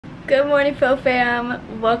Good morning, Fo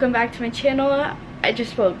fam. Welcome back to my channel. I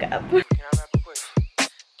just woke up.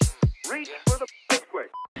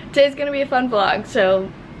 Today's gonna be a fun vlog, so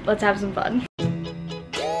let's have some fun.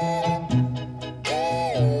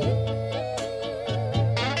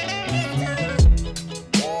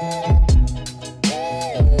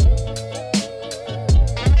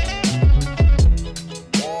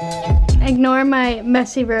 Ignore my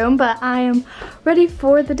messy room, but I am ready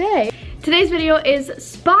for the day. Today's video is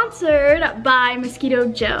sponsored by Mosquito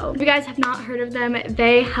Joe. If you guys have not heard of them,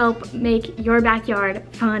 they help make your backyard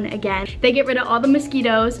fun again. They get rid of all the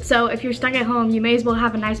mosquitoes, so if you're stuck at home, you may as well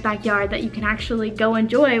have a nice backyard that you can actually go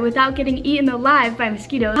enjoy without getting eaten alive by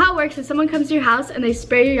mosquitoes. How it works is someone comes to your house and they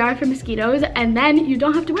spray your yard for mosquitoes, and then you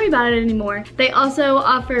don't have to worry about it anymore. They also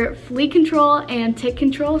offer flea control and tick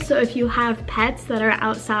control, so if you have pets that are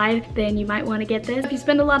outside, then you might want to get this. If you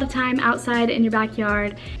spend a lot of time outside in your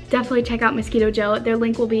backyard, definitely check out Mosquito Joe. Their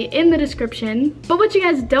link will be in the description. But what you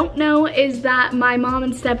guys don't know is that my mom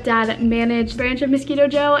and stepdad manage a branch of Mosquito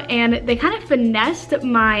Joe, and they kind of finessed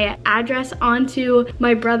my address onto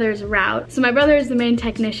my brother's route. So my brother is the main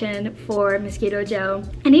technician for Mosquito Joe,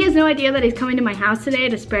 and he has no idea that he's coming to my house today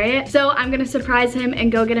to spray it. So I'm gonna surprise him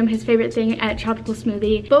and go get him his favorite thing at Tropical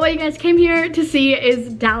Smoothie. But what you guys came here to see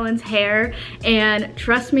is Dallin's hair, and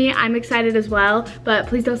trust me, I'm excited as well, but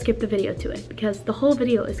please don't skip the video to it because the whole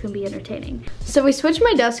video is gonna be entertaining. So we switched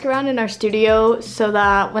my desk around in our studio so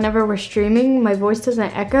that whenever we're streaming, my voice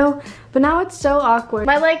doesn't echo, but now it's so awkward.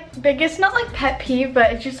 My biggest, not pet peeve,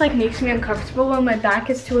 but it just makes me uncomfortable when my back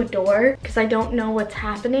is to a door because I don't know what's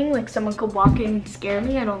happening. Like someone could walk in and scare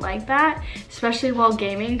me. I don't like that, especially while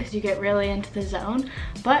gaming because you get really into the zone.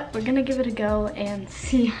 But we're gonna give it a go and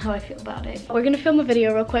see how I feel about it. We're gonna film a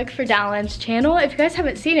video real quick for Dallin's channel. If you guys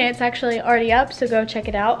haven't seen it, it's actually already up, so go check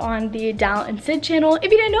it out on the Dallin and Syd channel.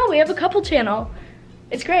 If you didn't know, we have a couple channel.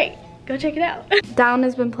 It's great. Go check it out. Dallin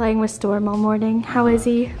has been playing with Storm all morning. How is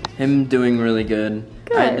he? Him doing really good.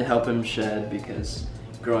 Good. I had to help him shed because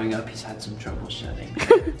growing up he's had some trouble shedding.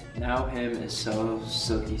 Now him is so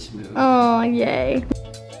silky smooth. Oh, yay.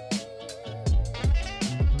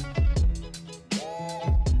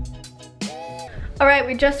 All right,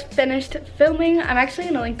 we just finished filming. I'm actually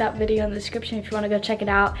gonna link that video in the description if you wanna go check it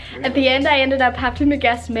out. Really? At the end, I ended up having to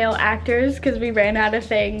guess male actors because we ran out of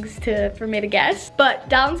things for me to guess. But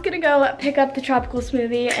Dallin's gonna go pick up the tropical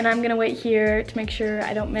smoothie, and I'm gonna wait here to make sure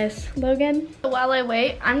I don't miss Logan. While I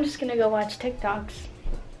wait, I'm just gonna go watch TikToks.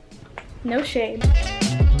 No shade.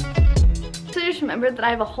 So I just remembered that I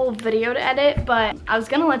have a whole video to edit, but I was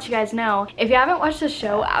gonna let you guys know, if you haven't watched the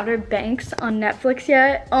show Outer Banks on Netflix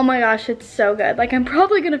yet, oh my gosh, it's so good. I'm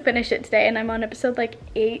probably gonna finish it today, and I'm on episode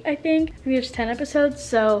 8, I think. Maybe there's 10 episodes,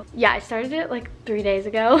 so yeah, I started it 3 days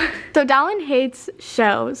ago. So Dallin hates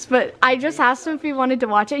shows, but I just asked him if he wanted to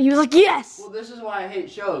watch it, and he was like, yes! Well, this is why I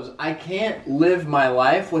hate shows. I can't live my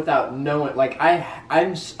life without knowing,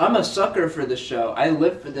 I'm a sucker for this show. I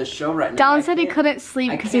live for this show right now. Dallin said he couldn't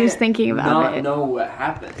sleep because he was thinking about it. Know what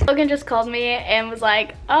happened. Logan just called me and was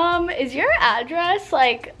like, is your address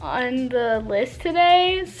on the list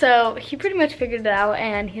today? So he pretty much figured it out,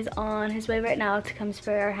 and he's on his way right now to come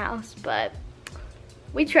spray our house, but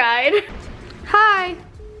we tried. Hi.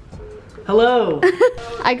 Hello.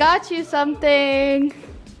 I got you something.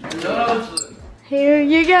 Here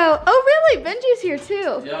you go. Oh really? Benji's here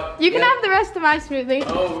too. Yep. You can have the rest of my smoothie.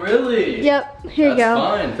 Oh really? Yep. Here you go.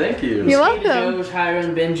 That's fine. Thank you. You're welcome. Joe's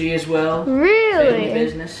hiring Benji as well. Really? Family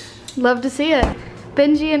business. Love to see it.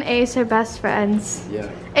 Benji and Ace are best friends.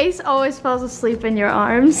 Yeah. Ace always falls asleep in your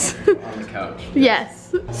arms. On the couch.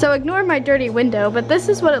 Yes. So ignore my dirty window, but this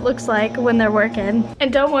is what it looks like when they're working.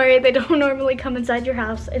 And don't worry, they don't normally come inside your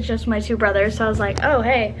house. It's just my two brothers. So I was like, oh,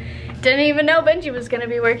 hey, didn't even know Benji was gonna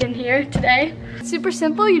be working here today. Super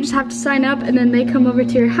simple, you just have to sign up, and then they come over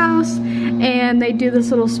to your house and they do this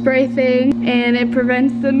little spray thing, and it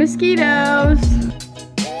prevents the mosquitoes.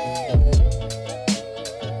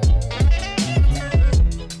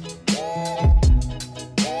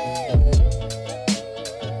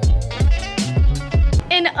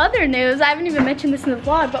 In other news, I haven't even mentioned this in the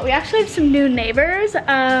vlog, but we actually have some new neighbors.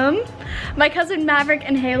 My cousin Maverick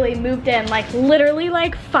and Haley moved in literally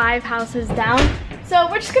 5 houses down. So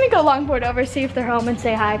we're just gonna go longboard over, see if they're home, and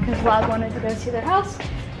say hi because Vlog wanted to go see their house.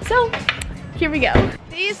 So here we go.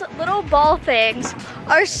 These little ball things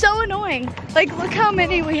are so annoying. Look how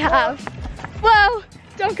many we have. Whoa,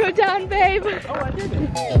 don't go down, babe. Oh, I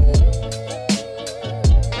didn't.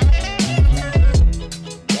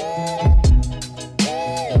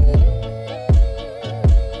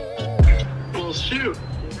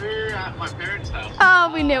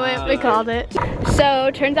 Oh, we knew it. We called it.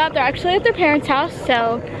 So turns out they're actually at their parents' house.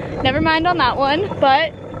 So Never mind on that one,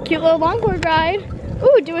 but cute little longboard ride.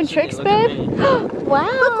 Ooh, doing trick spin. Wow.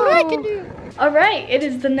 Look what I can do. All right, it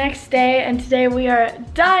is the next day, and today we are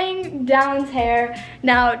dyeing Dallon's hair.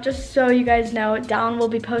 Now, just so you guys know, Dallon will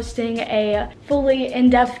be posting a fully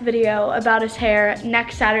in-depth video about his hair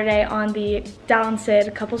next Saturday on the Dallin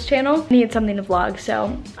Syd couples channel. I need something to vlog,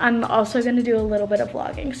 so I'm also gonna do a little bit of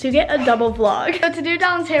vlogging. So you get a double vlog. So to do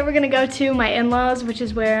Dallon's hair, we're gonna go to my in-laws, which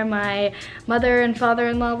is where my mother and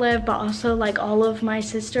father-in-law live, but also like all of my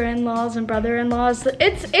sister-in-laws and brother-in-laws.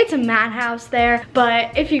 It's a madhouse there,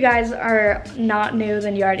 but if you guys are not new,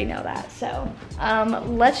 then you already know that. So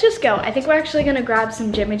let's just go. I think we're actually gonna grab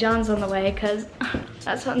some Jimmy John's on the way because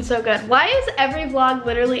that sounds so good. Why is every vlog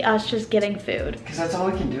literally us just getting food? Because that's all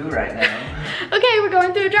we can do right now. Okay, we're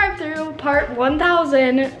going through a drive-through, part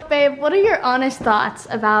 1000. Babe, what are your honest thoughts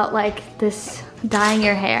about like this dyeing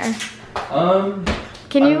your hair?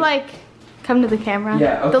 Can you like come to the camera?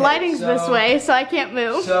 Yeah, okay. The lighting's this way, so I can't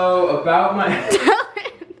move. So about my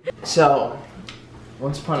So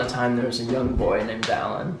once upon a time there was a young boy named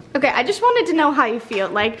Dallin. Okay, I just wanted to know how you feel.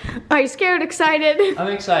 Like, are you scared, excited? I'm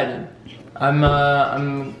excited.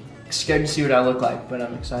 I'm scared to see what I look like, but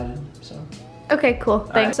I'm excited, so. Okay, cool,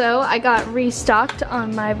 thanks. Right. So I got restocked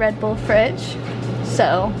on my Red Bull fridge.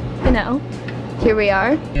 So, you know, here we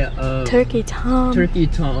are. Yeah, Turkey Tom. Turkey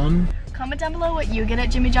Tom. Comment down below what you get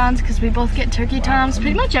at Jimmy John's because we both get Turkey Toms.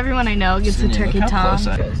 Pretty much everyone I know gets a Turkey Tom.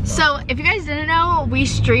 So if you guys didn't know, we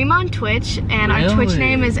stream on Twitch and our Twitch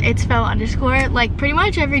name is itsfell_. Like pretty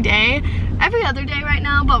much every day, every other day right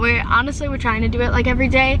now, but we're trying to do it like every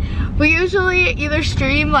day. We usually either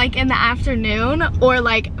stream like in the afternoon or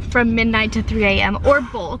like from midnight to 3 a.m. or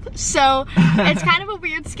both. So it's kind of a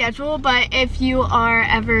weird schedule, but if you are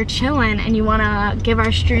ever chilling and you wanna give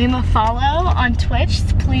our stream a follow on Twitch,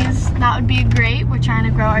 please, that would be great. We're trying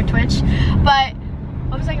to grow our Twitch. But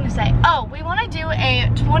what was I gonna say? Oh, we wanna do a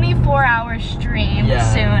 24-hour stream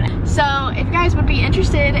soon. So if you guys would be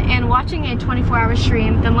interested in watching a 24-hour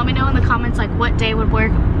stream, then let me know in the comments like what day would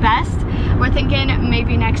work best. We're thinking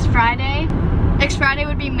maybe next Friday. Next Friday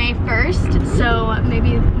would be May 1st, so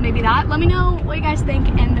maybe that. Let me know what you guys think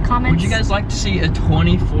in the comments. Would you guys like to see a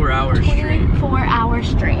 24-hour stream? 24-hour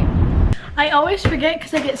stream. I always forget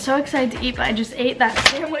because I get so excited to eat, but I just ate that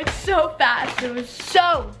sandwich so fast. It was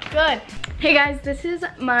so good. Hey guys, this is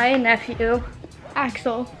my nephew,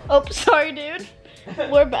 Axel. Oh, sorry dude.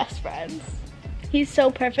 We're best friends. He's so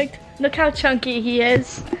perfect. Look how chunky he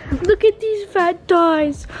is. Look at these fat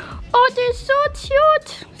thighs. Oh, they're so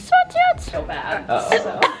cute. So cute. So bad.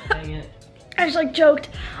 So, dang it. I just like joked.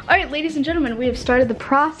 All right, ladies and gentlemen, we have started the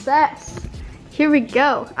process. Here we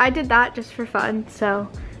go. I did that just for fun, so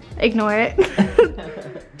ignore it.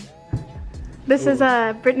 This is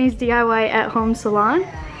Brittany's DIY at home salon.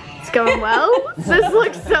 It's going well. This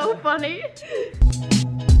looks so funny.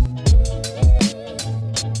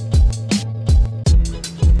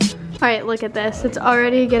 All right, look at this. It's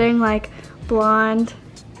already getting like blonde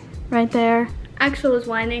right there. Axel is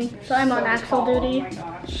whining, so I'm on Axel duty. Oh my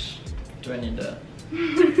gosh. Do I need to?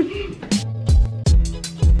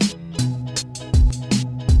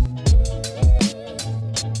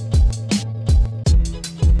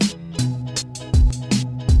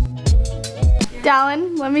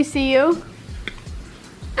 Dallin, let me see you.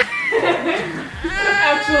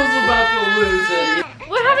 Axel's about to lose it.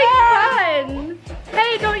 We're having fun.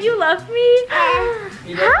 Hey, don't you love me? Hi,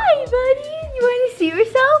 buddy. You want to see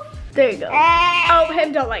yourself? There you go. Oh,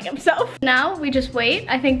 him don't like himself. Now we just wait.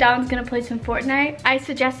 I think Dallin's gonna play some Fortnite. I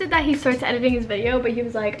suggested that he starts editing his video, but he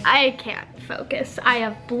was like, I can't focus. I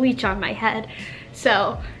have bleach on my head.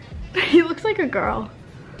 So he looks like a girl.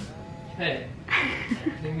 Hey.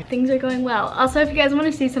 Things are going well. Also, if you guys want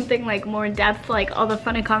to see something like more in depth, like all the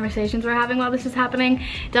funny conversations we're having while this is happening,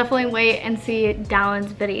 definitely wait and see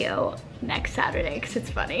Dallin's video next Saturday because it's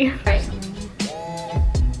funny.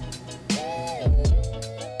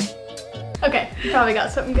 Okay, probably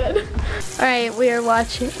got something good. All right, we are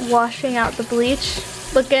washing out the bleach.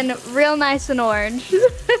 Looking real nice and orange.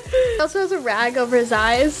 He also has a rag over his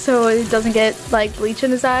eyes so he doesn't get like bleach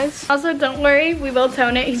in his eyes. Also, don't worry, we will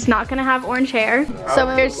tone it. He's not gonna have orange hair.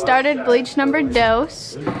 So we started bleach number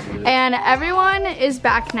dose and everyone is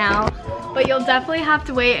back now. But you'll definitely have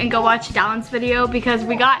to wait and go watch Dallin's video because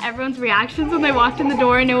we got everyone's reactions when they walked in the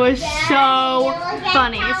door and it was so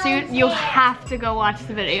funny. So you'll have to go watch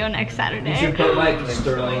the video next Saturday. You should put like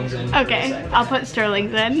Sterling's in. Okay, I'll put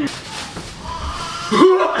Sterling's in.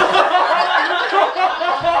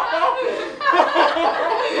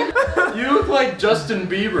 You look like Justin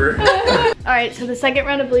Bieber. Alright, so the second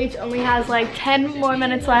round of bleach only has like 10 more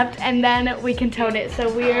minutes left, and then we can tone it.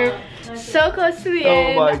 So we're so close to the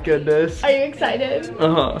end. Oh my goodness. Are you excited?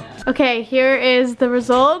 Uh-huh. Okay, here is the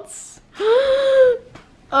results.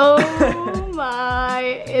 Oh my,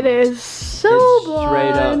 it is so blonde.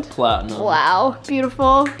 Straight up platinum. Wow,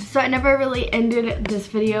 beautiful. So I never really ended this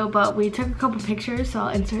video, but we took a couple pictures, so I'll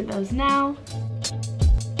insert those now.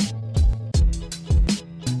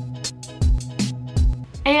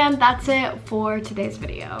 And that's it for today's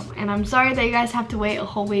video. And I'm sorry that you guys have to wait a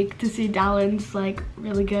whole week to see Dallin's like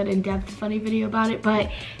really good in-depth funny video about it, but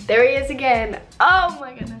there he is again. Oh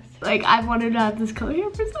my goodness. Like, I've wanted to have this color here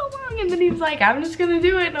for so long, and then he was like, I'm just gonna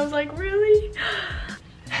do it. And I was like, really?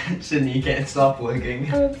 Sydney, you can't stop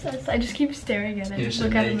looking. I'm obsessed. I just keep staring at it. You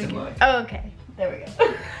Look at him again. look. Oh, okay. There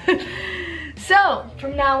we go. So,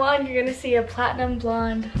 from now on, you're gonna see a platinum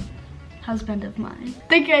blonde husband of mine.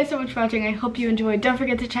 Thank you guys so much for watching. I hope you enjoyed. Don't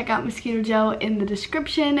forget to check out Mosquito Joe in the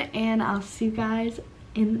description, and I'll see you guys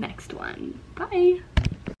in the next one. Bye.